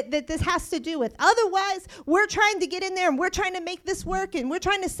thing that this has to do with. Otherwise, we're trying to get in there and we're trying to make this work and we're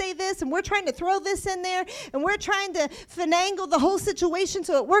trying to say this and we're trying to throw this in there and we're trying to finagle the whole situation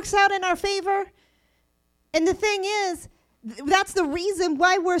so it works out in our favor. And the thing is, that's the reason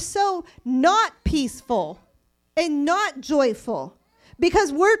why we're so not peaceful and not joyful,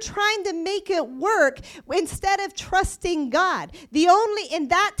 because we're trying to make it work instead of trusting God. And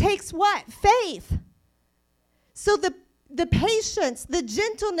that takes what? Faith. So the patience, the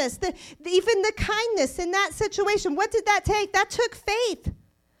gentleness, even the kindness in that situation, what did that take? That took faith.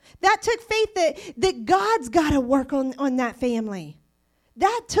 That took faith that God's got to work on that family.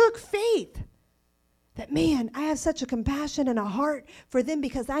 That took faith. That, man, I have such a compassion and a heart for them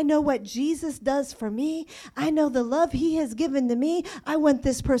because I know what Jesus does for me. I know the love he has given to me. I want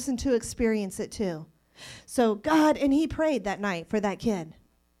this person to experience it too. So God, and he prayed that night for that kid.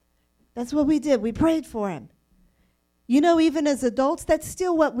 That's what we did. We prayed for him. You know, even as adults, that's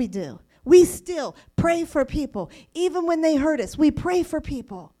still what we do. We still pray for people. Even when they hurt us, we pray for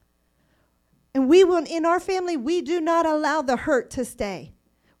people. And we will, in our family, we do not allow the hurt to stay.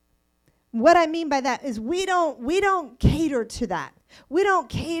 What I mean by that is we don't cater to that. We don't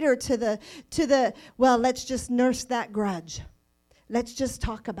cater to the well, let's just nurse that grudge. Let's just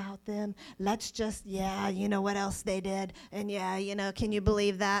talk about them. Let's just, yeah, you know what else they did? And yeah, you know, can you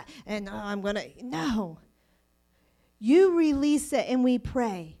believe that? And no. You release it and we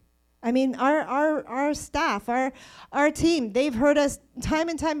pray. I mean, our staff, our team, they've heard us time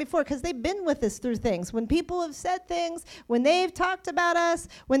and time before because they've been with us through things. When people have said things, when they've talked about us,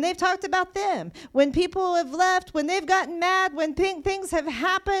 when they've talked about them, when people have left, when they've gotten mad, when things have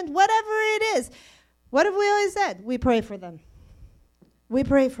happened, whatever it is, what have we always said? We pray for them. We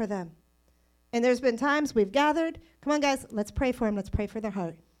pray for them. And there's been times we've gathered. Come on, guys, let's pray for them. Let's pray for their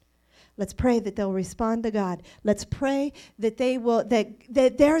heart. Let's pray that they'll respond to God. Let's pray that they will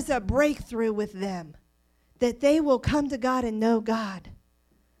that there's a breakthrough with them, that they will come to God and know God.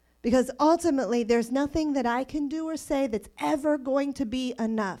 Because ultimately, there's nothing that I can do or say that's ever going to be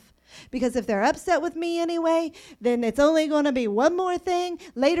enough. Because if they're upset with me anyway, then it's only going to be one more thing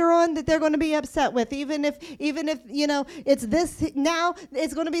later on that they're going to be upset with. Even if you know it's this now,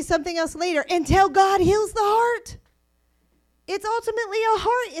 it's going to be something else later until God heals the heart. It's ultimately a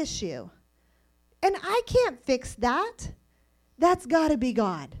heart issue. And I can't fix that. That's got to be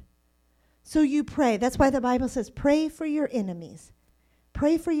God. So you pray. That's why the Bible says, pray for your enemies.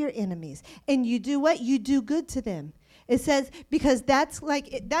 Pray for your enemies. And you do what? You do good to them. It says, because that's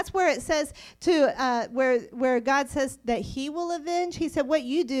where it says to, where God says that he will avenge. He said, what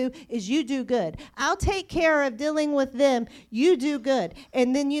you do is you do good. I'll take care of dealing with them. You do good.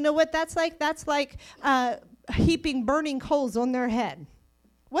 And then you know what that's like? That's like, heaping burning coals on their head.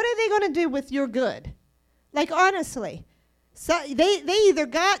 What are they going to do with your good? Like, honestly, so they either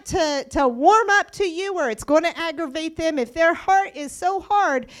got to warm up to you or it's going to aggravate them. If their heart is so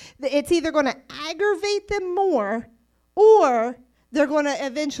hard, that it's either going to aggravate them more or they're going to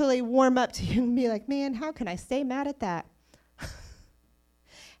eventually warm up to you and be like, man, how can I stay mad at that?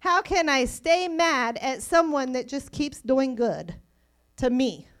 How can I stay mad at someone that just keeps doing good to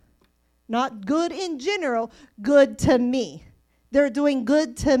me? Not good in general, good to me. They're doing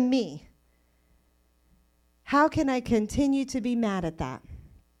good to me. How can I continue to be mad at that?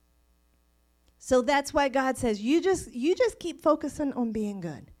 So that's why God says, you just keep focusing on being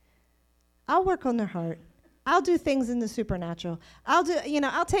good. I'll work on their heart. I'll do things in the supernatural. I'll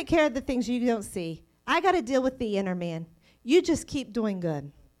take care of the things you don't see. I got to deal with the inner man. You just keep doing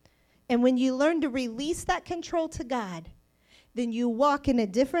good. And when you learn to release that control to God, then you walk in a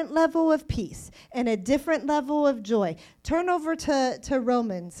different level of peace and a different level of joy. Turn over to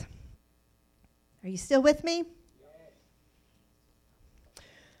Romans. Are you still with me?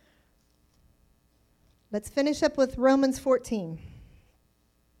 Let's finish up with Romans 14.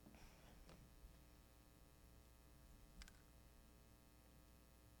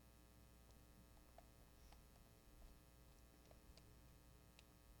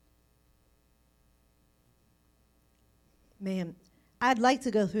 Man, I'd like to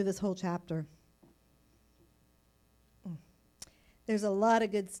go through this whole chapter. There's a lot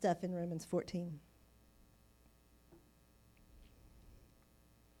of good stuff in Romans 14.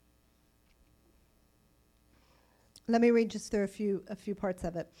 Let me read just through a few parts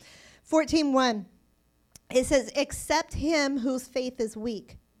of it. 14:1. It says, "Accept him whose faith is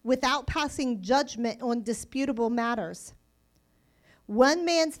weak, without passing judgment on disputable matters. One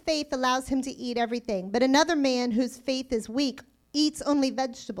man's faith allows him to eat everything, but another man whose faith is weak eats only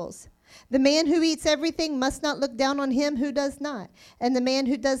vegetables. The man who eats everything must not look down on him who does not. And the man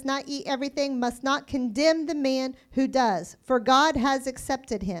who does not eat everything must not condemn the man who does, for God has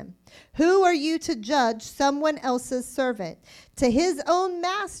accepted him. Who are you to judge someone else's servant? To his own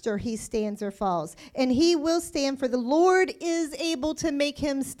master he stands or falls, and he will stand, for the Lord is able to make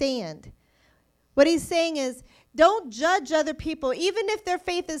him stand." What he's saying is, don't judge other people, even if their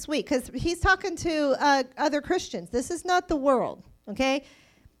faith is weak, because he's talking to other Christians. This is not the world, okay?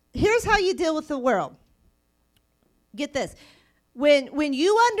 Here's how you deal with the world. Get this. When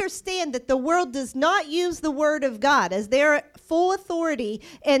you understand that the world does not use the word of God as their full authority,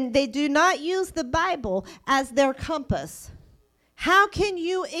 and they do not use the Bible as their compass, how can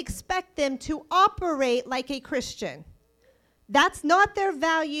you expect them to operate like a Christian? That's not their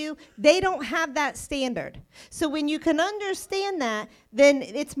value. They don't have that standard. So when you can understand that, then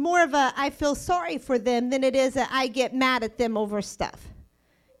it's more of a I feel sorry for them than it is a I get mad at them over stuff.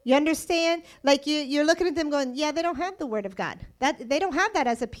 You understand? Like you're looking at them going, yeah, they don't have the word of God. They don't have that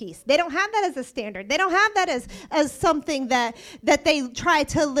as a piece. They don't have that as a standard. They don't have that as something that they try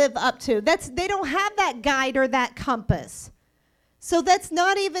to live up to. They don't have that guide or that compass. So that's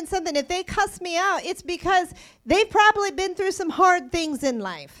not even something. If they cuss me out, it's because they've probably been through some hard things in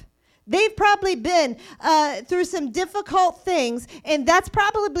life. They've probably been through some difficult things, and that's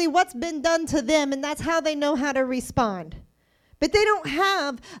probably what's been done to them, and that's how they know how to respond. But they don't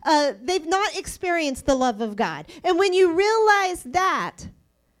have, they've not experienced the love of God. And when you realize that,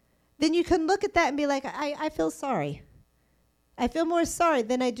 then you can look at that and be like, I feel sorry. I feel more sorry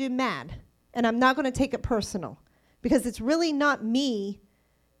than I do mad. And I'm not going to take it personal because it's really not me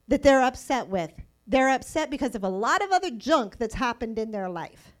that they're upset with. They're upset because of a lot of other junk that's happened in their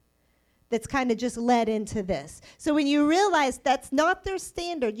life that's kind of just led into this. So when you realize that's not their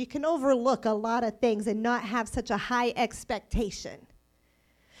standard, you can overlook a lot of things and not have such a high expectation.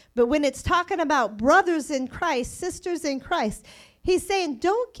 But when it's talking about brothers in Christ, sisters in Christ, he's saying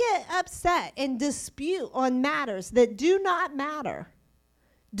don't get upset and dispute on matters that do not matter.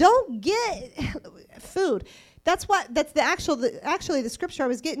 Don't get food. Actually the scripture I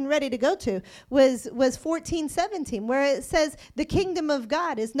was getting ready to go to was 14:17, where it says the kingdom of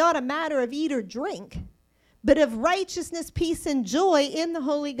God is not a matter of eat or drink, but of righteousness, peace, and joy in the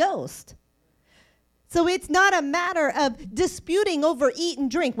Holy Ghost. So it's not a matter of disputing over eat and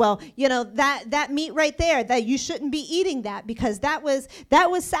drink. Well, that meat right there, that you shouldn't be eating that because that was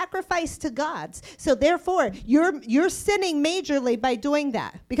sacrificed to gods. So therefore, you're sinning majorly by doing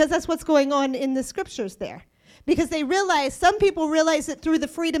that because that's what's going on in the scriptures there. Because some people realize that through the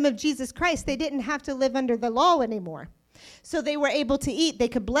freedom of Jesus Christ, they didn't have to live under the law anymore. So they were able to eat. They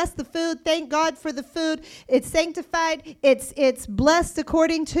could bless the food. Thank God for the food. It's sanctified. It's blessed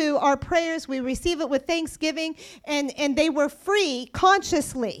according to our prayers. We receive it with thanksgiving. And they were free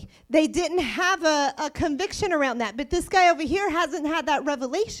consciously. They didn't have a conviction around that. But this guy over here hasn't had that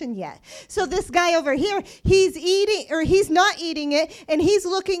revelation yet. So this guy over here, he's not eating it. And he's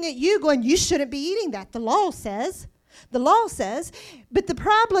looking at you going, you shouldn't be eating that. The law says. But the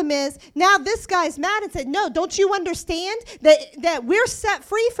problem is now this guy's mad and said, no, don't you understand that we're set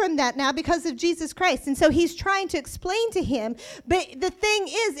free from that now because of Jesus Christ? And so he's trying to explain to him. But the thing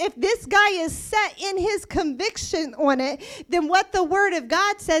is, if this guy is set in his conviction on it, then what the word of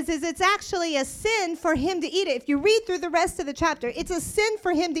God says is it's actually a sin for him to eat it. If you read through the rest of the chapter, it's a sin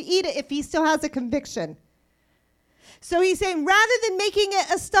for him to eat it if he still has a conviction. So he's saying rather than making it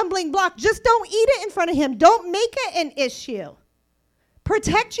a stumbling block, just don't eat it in front of him. Don't make it an issue.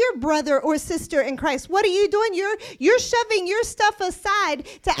 Protect your brother or sister in Christ. What are you doing? You're shoving your stuff aside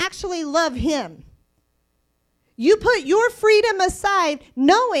to actually love him. You put your freedom aside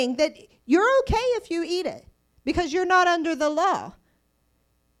knowing that you're okay if you eat it because you're not under the law.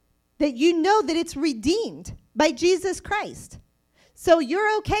 That you know that it's redeemed by Jesus Christ. So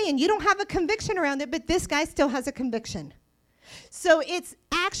you're okay, and you don't have a conviction around it, but this guy still has a conviction. So it's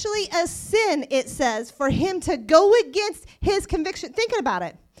actually a sin, it says, for him to go against his conviction. Thinking about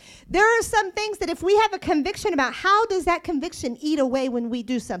it, there are some things that if we have a conviction about, how does that conviction eat away when we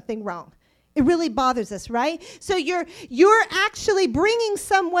do something wrong? It really bothers us, right? So you're actually bringing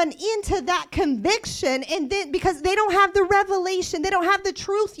someone into that conviction, and then because they don't have the revelation, they don't have the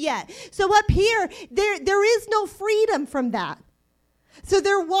truth yet. So up here, there is no freedom from that. So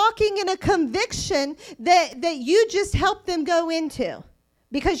they're walking in a conviction that you just helped them go into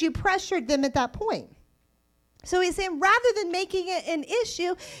because you pressured them at that point. So he's saying rather than making it an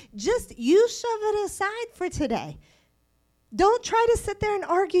issue, just you shove it aside for today. Don't try to sit there and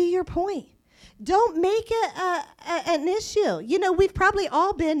argue your point. Don't make it an issue. We've probably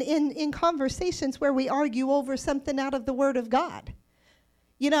all been in conversations where we argue over something out of the Word of God.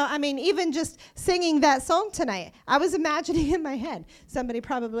 Even just singing that song tonight, I was imagining in my head, somebody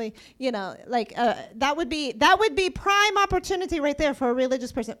probably, that would be prime opportunity right there for a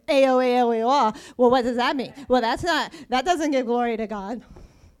religious person. Well, what does that mean? Well, that doesn't give glory to God.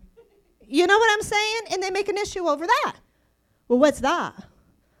 You know what I'm saying? And they make an issue over that. Well, what's that?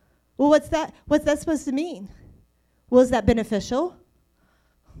 Well, what's that? What's that supposed to mean? Well, is that beneficial?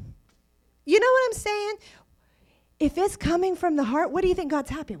 You know what I'm saying? If it's coming from the heart, what do you think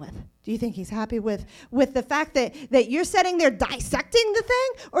God's happy with? Do you think he's happy with the fact that you're sitting there dissecting the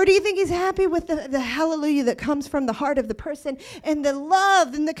thing? Or do you think he's happy with the hallelujah that comes from the heart of the person and the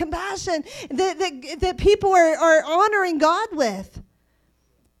love and the compassion that people are honoring God with?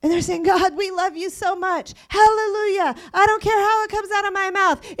 And they're saying, God, we love you so much. Hallelujah. I don't care how it comes out of my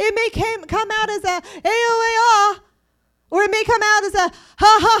mouth. It may come out as a A-O-A-ah. Or it may come out as a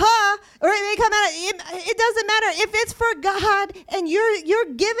ha ha ha, or it may come out, it doesn't matter. If it's for God and you're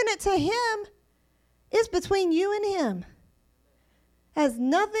giving it to him, it's between you and him. Has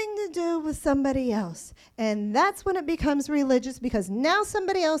nothing to do with somebody else. And that's when it becomes religious, because now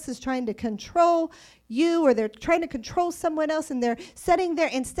somebody else is trying to control you, or they're trying to control someone else, and they're sitting there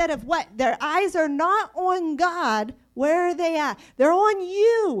instead of what? Their eyes are not on God. Where are they at? They're on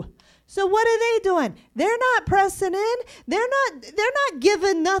you. So what are they doing? They're not pressing in. They're not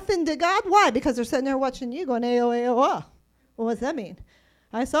giving nothing to God. Why? Because they're sitting there watching you going, ayo, ayo, ah. Well, what's that mean?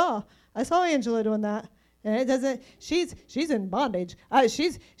 I saw Angela doing that. And it doesn't, she's in bondage.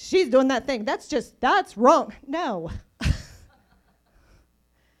 She's doing that thing. That's wrong. No.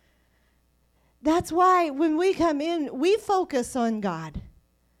 That's why when we come in, we focus on God.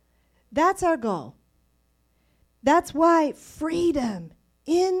 That's our goal. That's why freedom.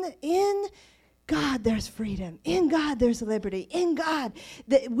 In God, there's freedom. In God, there's liberty. In God,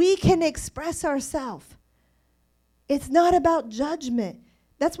 that we can express ourselves. It's not about judgment.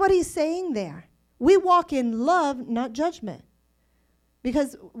 That's what he's saying there. We walk in love, not judgment.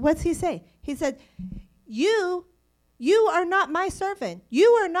 Because what's he say? He said, you are not my servant. You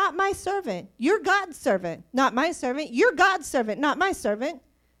are not my servant. You're God's servant, not my servant. You're God's servant, not my servant.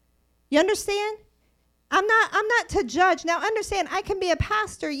 You understand? I'm not to judge. Now understand, I can be a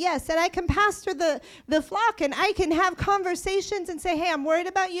pastor, yes, and I can pastor the flock, and I can have conversations and say, hey, I'm worried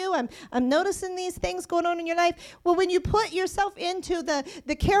about you. I'm noticing these things going on in your life. Well, when you put yourself into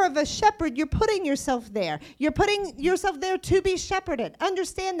the care of a shepherd, you're putting yourself there. You're putting yourself there to be shepherded.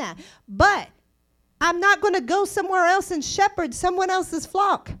 Understand that. But I'm not going to go somewhere else and shepherd someone else's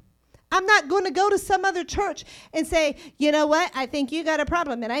flock. I'm not going to go to some other church and say, you know what, I think you got a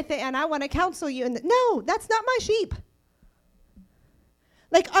problem, and I want to counsel you. No, that's not my sheep.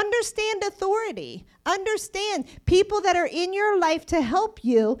 Like, understand authority. Understand people that are in your life to help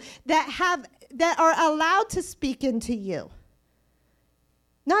you, that are allowed to speak into you.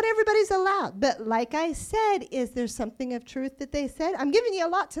 Not everybody's allowed, but like I said, is there something of truth that they said? I'm giving you a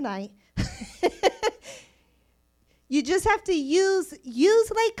lot tonight. You just have to use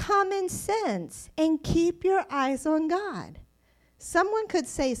like common sense and keep your eyes on God. Someone could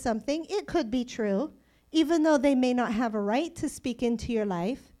say something, it could be true, even though they may not have a right to speak into your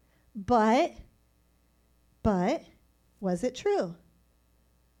life, but was it true?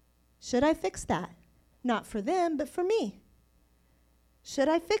 Should I fix that? Not for them, but for me. Should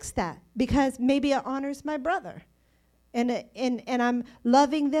I fix that? Because maybe it honors my brother, and I'm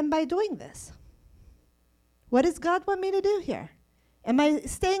loving them by doing this. What does God want me to do here? Am I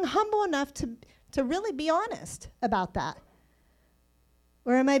staying humble enough to really be honest about that?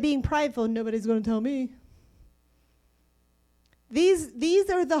 Or am I being prideful? Nobody's going to tell me. These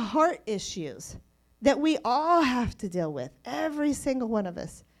are the heart issues that we all have to deal with, every single one of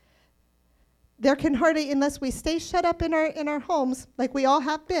us. There can hardly, unless we stay shut up in our homes, like we all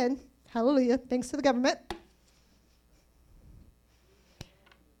have been, hallelujah, thanks to the government.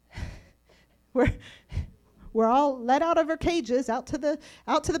 We're all let out of our cages, out to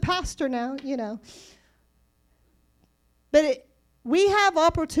the pasture now, you know. But we have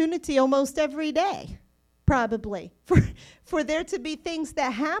opportunity almost every day, probably, for there to be things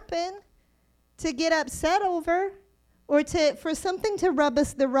that happen to get upset over, or for something to rub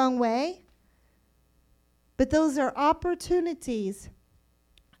us the wrong way. But those are opportunities.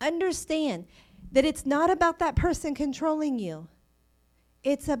 Understand that it's not about that person controlling you.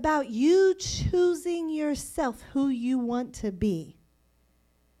 It's about you choosing yourself who you want to be.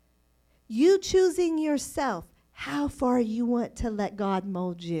 You choosing yourself how far you want to let God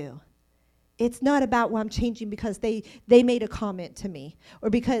mold you. It's not about, well, I'm changing because they made a comment to me,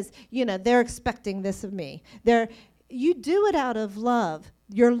 or because, they're expecting this of me. You do it out of love,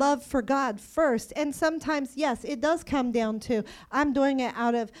 your love for God first. And sometimes, yes, it does come down to, I'm doing it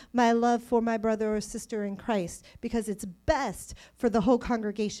out of my love for my brother or sister in Christ, because it's best for the whole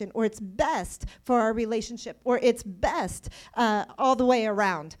congregation, or it's best for our relationship, or it's best all the way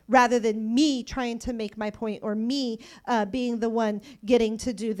around, rather than me trying to make my point, or me being the one getting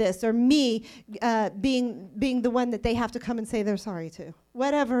to do this, or me being the one that they have to come and say they're sorry to.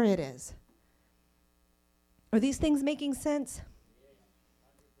 Whatever it is. Are these things making sense?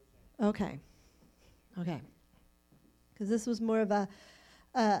 Okay. Because this was more of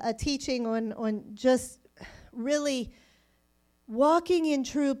a teaching on just really walking in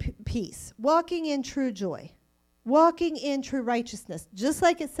true peace, walking in true joy, walking in true righteousness. Just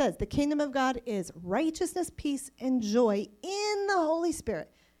like it says, the kingdom of God is righteousness, peace, and joy in the Holy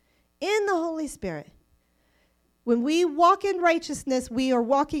Spirit. In the Holy Spirit. When we walk in righteousness, we are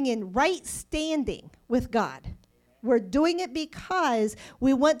walking in right standing with God. We're doing it because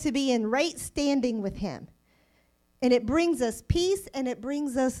we want to be in right standing with him. And it brings us peace and it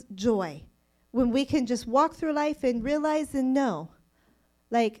brings us joy when we can just walk through life and realize and know,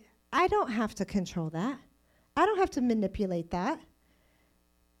 like, I don't have to control that. I don't have to manipulate that.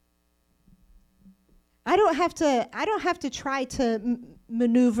 I don't have to try to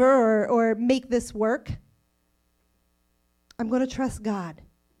maneuver or make this work. I'm going to trust God.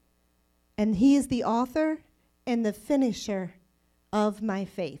 And he is the author and the finisher of my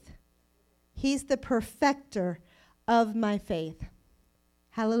faith. He's the perfecter of my faith.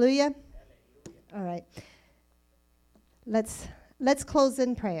 Hallelujah. All right. Let's close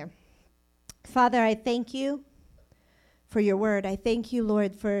in prayer. Father, I thank you for your word. I thank you,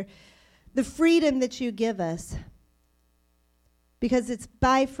 Lord, for the freedom that you give us. Because it's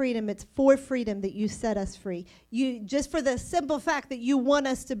by freedom, it's for freedom that you set us free. You just for the simple fact that you want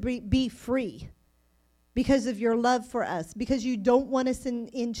us to be free. Because of your love for us, because you don't want us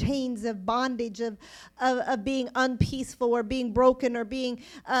in chains of bondage, of being unpeaceful or being broken or being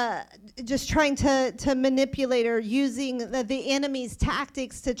just trying to manipulate or using the enemy's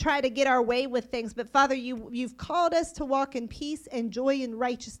tactics to try to get our way with things. But Father, you've called us to walk in peace and joy and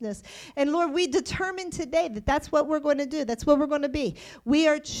righteousness. And Lord, we determine today that that's what we're going to do. That's what we're going to be. We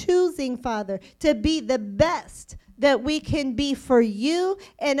are choosing, Father, to be the best that we can be for you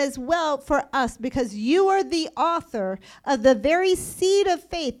and as well for us, because you are the author of the very seed of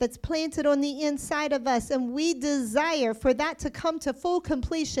faith that's planted on the inside of us, and we desire for that to come to full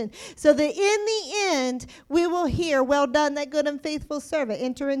completion so that in the end we will hear, well done, that good and faithful servant,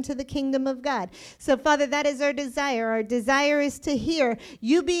 enter into the kingdom of God. So Father, that is our desire. Our desire is to hear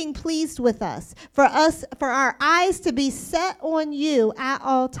you being pleased with us, for our eyes to be set on you at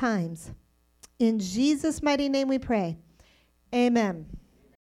all times. In Jesus' mighty name we pray. Amen.